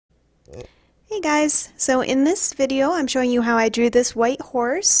Hey guys, so in this video I'm showing you how I drew this white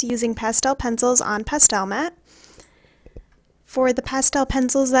horse using pastel pencils on Pastelmat. For the pastel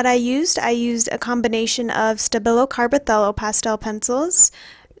pencils that I used a combination of Stabilo Carbothello pastel pencils,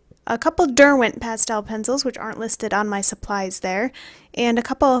 a couple Derwent pastel pencils which aren't listed on my supplies there, and a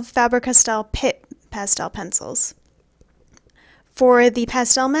couple of Faber-Castell Pitt pastel pencils. For the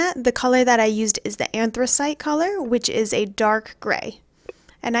Pastelmat, the color that I used is the Anthracite color, which is a dark gray.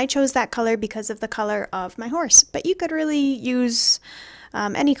 And I chose that color because of the color of my horse, but you could really use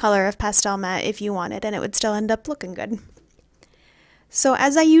any color of Pastelmat if you wanted, and it would still end up looking good. So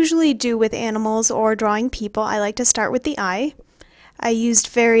as I usually do with animals or drawing people, I like to start with the eye. I used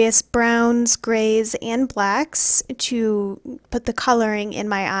various browns, grays, and blacks to put the coloring in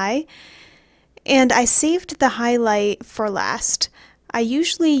my eye, and I saved the highlight for last. I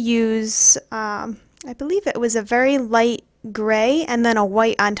usually use, I believe it was a very light gray and then a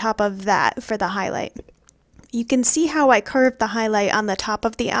white on top of that for the highlight. You can see how I curved the highlight on the top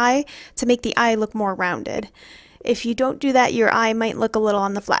of the eye to make the eye look more rounded. If you don't do that, your eye might look a little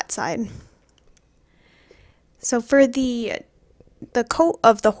on the flat side. So for the coat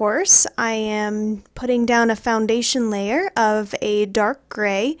of the horse, I am putting down a foundation layer of a dark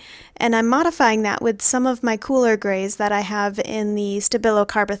gray, and I'm modifying that with some of my cooler grays that I have in the Stabilo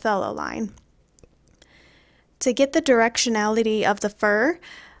Carbothello line. To get the directionality of the fur,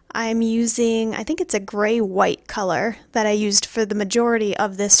 I'm using, I think it's a gray-white color that I used for the majority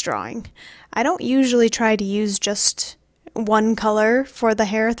of this drawing. I don't usually try to use just one color for the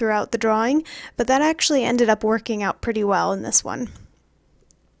hair throughout the drawing, but that actually ended up working out pretty well in this one.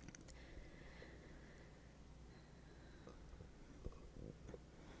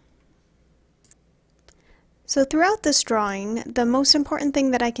 So throughout this drawing, the most important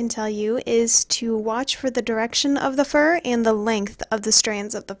thing that I can tell you is to watch for the direction of the fur and the length of the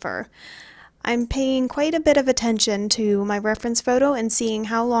strands of the fur. I'm paying quite a bit of attention to my reference photo and seeing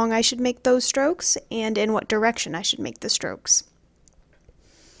how long I should make those strokes and in what direction I should make the strokes.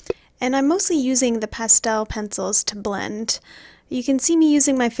 And I'm mostly using the pastel pencils to blend. You can see me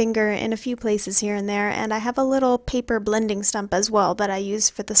using my finger in a few places here and there, and I have a little paper blending stump as well that I use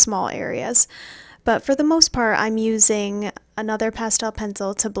for the small areas. But for the most part, I'm using another pastel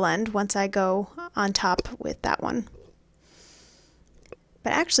pencil to blend once I go on top with that one.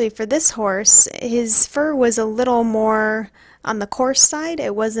 But actually for this horse, his fur was a little more on the coarse side.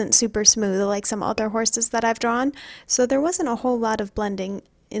 It wasn't super smooth like some other horses that I've drawn, so there wasn't a whole lot of blending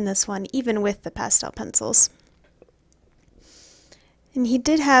in this one, even with the pastel pencils. And he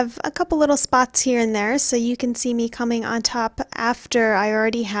did have a couple little spots here and there, so you can see me coming on top after I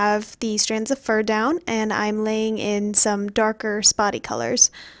already have the strands of fur down and I'm laying in some darker spotty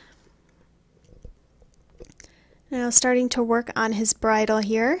colors. Now starting to work on his bridle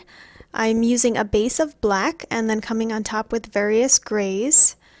here, I'm using a base of black and then coming on top with various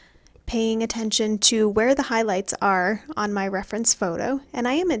grays, paying attention to where the highlights are on my reference photo, and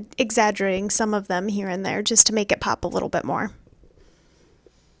I am exaggerating some of them here and there just to make it pop a little bit more.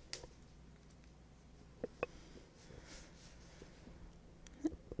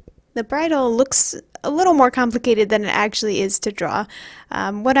 The bridle looks a little more complicated than it actually is to draw.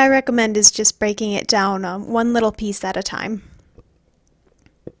 What I recommend is just breaking it down one little piece at a time.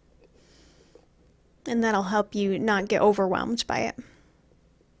 And that'll help you not get overwhelmed by it.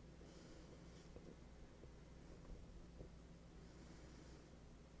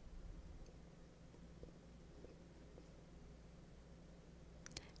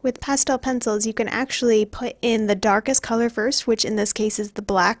 With pastel pencils, you can actually put in the darkest color first, which in this case is the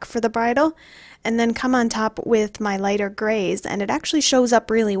black for the bridle, and then come on top with my lighter grays, and it actually shows up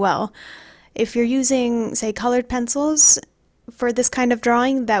really well. If you're using, say, colored pencils for this kind of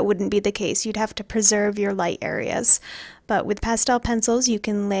drawing, that wouldn't be the case. You'd have to preserve your light areas. But with pastel pencils, you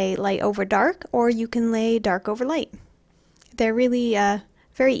can lay light over dark, or you can lay dark over light. They're really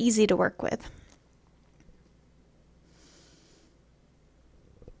very easy to work with.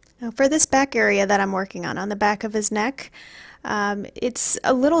 Now for this back area that I'm working on the back of his neck, it's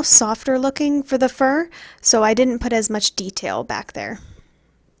a little softer looking for the fur, so I didn't put as much detail back there.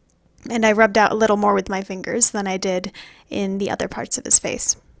 And I rubbed out a little more with my fingers than I did in the other parts of his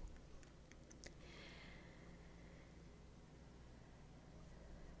face.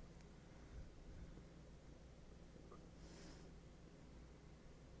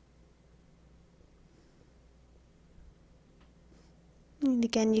 And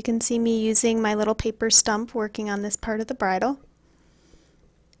again, you can see me using my little paper stump working on this part of the bridle.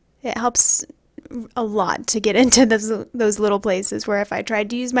 It helps a lot to get into those little places where if I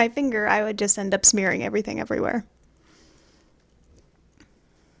tried to use my finger, I would just end up smearing everything everywhere.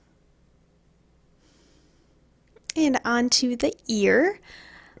 And onto the ear.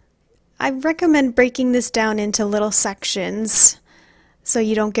 I recommend breaking this down into little sections so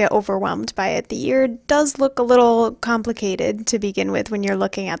you don't get overwhelmed by it. The ear does look a little complicated to begin with when you're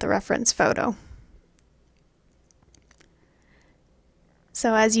looking at the reference photo.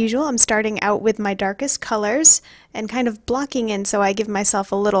 So as usual, I'm starting out with my darkest colors and kind of blocking in so I give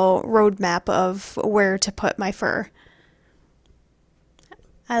myself a little roadmap of where to put my fur.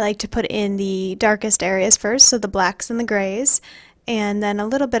 I like to put in the darkest areas first, so the blacks and the grays, and then a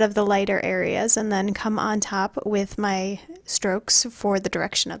little bit of the lighter areas, and then come on top with my strokes for the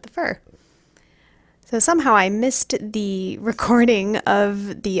direction of the fur. So somehow I missed the recording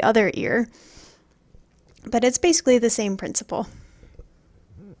of the other ear, but it's basically the same principle.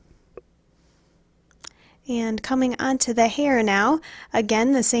 And coming onto the hair now,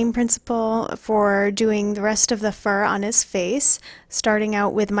 again the same principle for doing the rest of the fur on his face, starting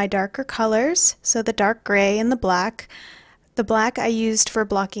out with my darker colors, so the dark gray and the black. The black I used for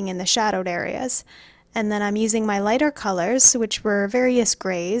blocking in the shadowed areas, and then I'm using my lighter colors, which were various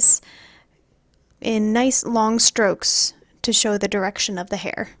grays, in nice long strokes to show the direction of the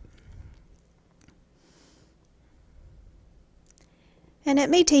hair. And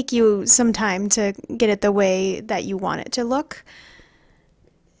it may take you some time to get it the way that you want it to look.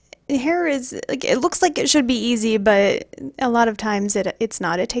 Hair is, it looks like it should be easy, but a lot of times it's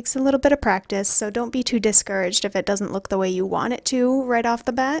not. It takes a little bit of practice, so don't be too discouraged if it doesn't look the way you want it to right off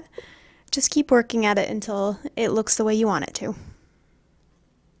the bat. Just keep working at it until it looks the way you want it to.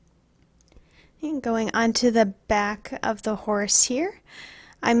 And going onto the back of the horse here.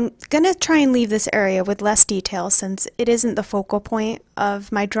 I'm going to try and leave this area with less detail since it isn't the focal point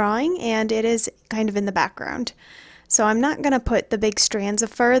of my drawing and it is kind of in the background. So I'm not going to put the big strands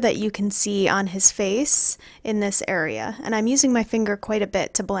of fur that you can see on his face in this area, and I'm using my finger quite a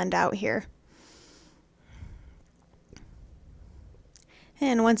bit to blend out here.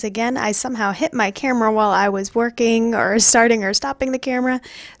 And once again, I somehow hit my camera while I was working or starting or stopping the camera,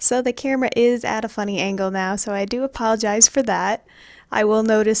 so the camera is at a funny angle now, so I do apologize for that. I will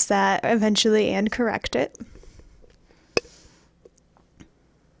notice that eventually and correct it.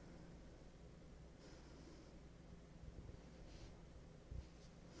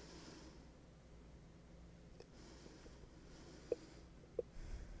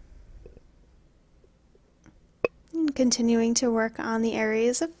 And continuing to work on the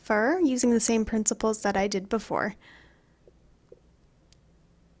areas of fur using the same principles that I did before.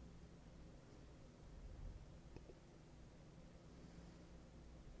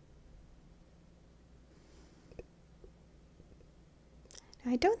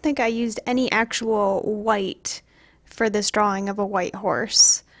 I don't think I used any actual white for this drawing of a white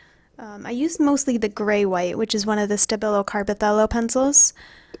horse. I used mostly the gray white, which is one of the Stabilo Carbothello pencils.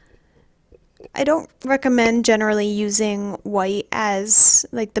 I don't recommend generally using white as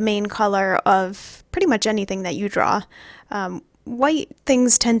like the main color of pretty much anything that you draw. White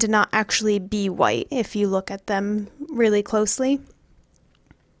things tend to not actually be white if you look at them really closely.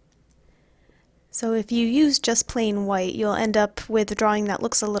 So if you use just plain white, you'll end up with a drawing that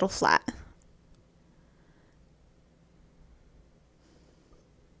looks a little flat.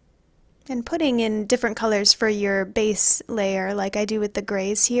 And putting in different colors for your base layer, like I do with the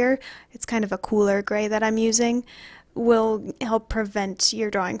grays here, it's kind of a cooler gray that I'm using, will help prevent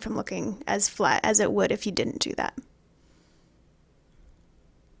your drawing from looking as flat as it would if you didn't do that.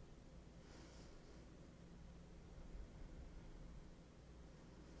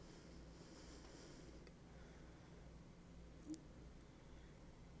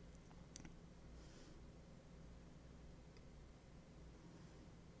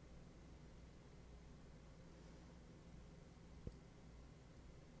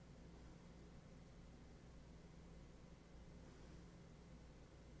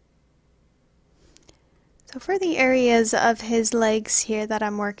 So for the areas of his legs here that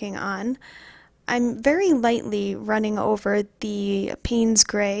I'm working on, I'm very lightly running over the Payne's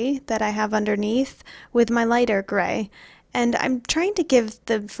gray that I have underneath with my lighter gray. And I'm trying to give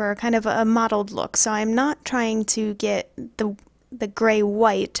the fur kind of a mottled look, so I'm not trying to get the gray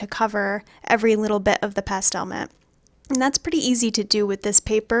white to cover every little bit of the Pastelmat. And that's pretty easy to do with this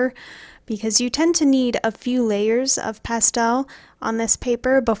paper because you tend to need a few layers of pastel on this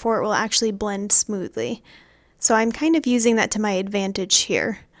paper before it will actually blend smoothly. So I'm kind of using that to my advantage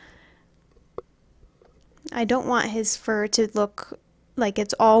here. I don't want his fur to look like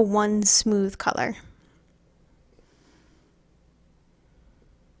it's all one smooth color.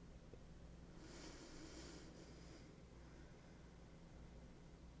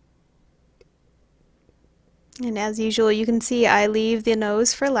 And as usual, you can see I leave the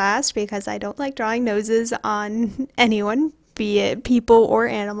nose for last because I don't like drawing noses on anyone, be it people or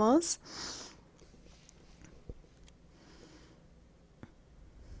animals.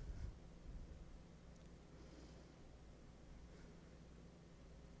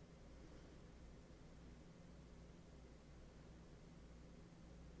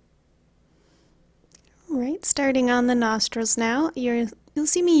 Alright, starting on the nostrils now, you'll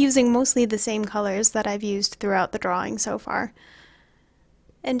see me using mostly the same colors that I've used throughout the drawing so far.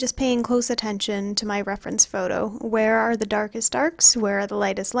 And just paying close attention to my reference photo. Where are the darkest darks? Where are the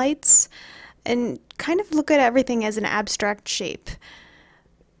lightest lights? And kind of look at everything as an abstract shape.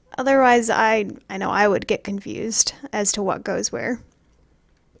 Otherwise, I know I would get confused as to what goes where.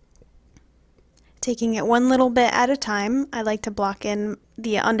 Taking it one little bit at a time, I like to block in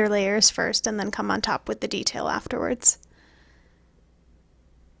the underlayers first and then come on top with the detail afterwards.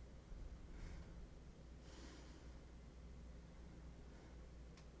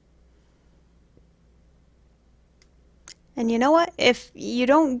 And you know what? If you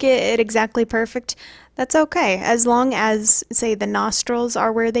don't get it exactly perfect, that's okay. As long as, say, the nostrils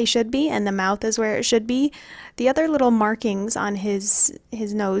are where they should be and the mouth is where it should be, the other little markings on his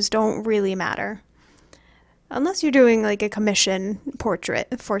nose don't really matter. Unless you're doing like a commission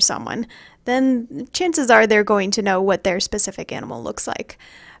portrait for someone, then chances are they're going to know what their specific animal looks like.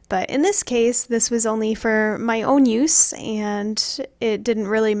 But in this case, this was only for my own use, and it didn't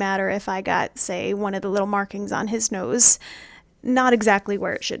really matter if I got, say, one of the little markings on his nose not exactly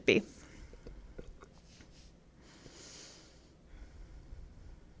where it should be.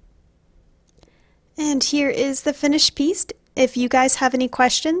 And here is the finished piece. If you guys have any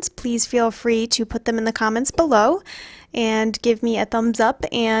questions, please feel free to put them in the comments below and give me a thumbs up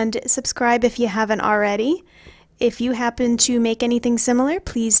and subscribe if you haven't already. If you happen to make anything similar,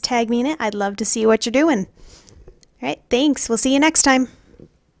 please tag me in it. I'd love to see what you're doing. All right, thanks. We'll see you next time.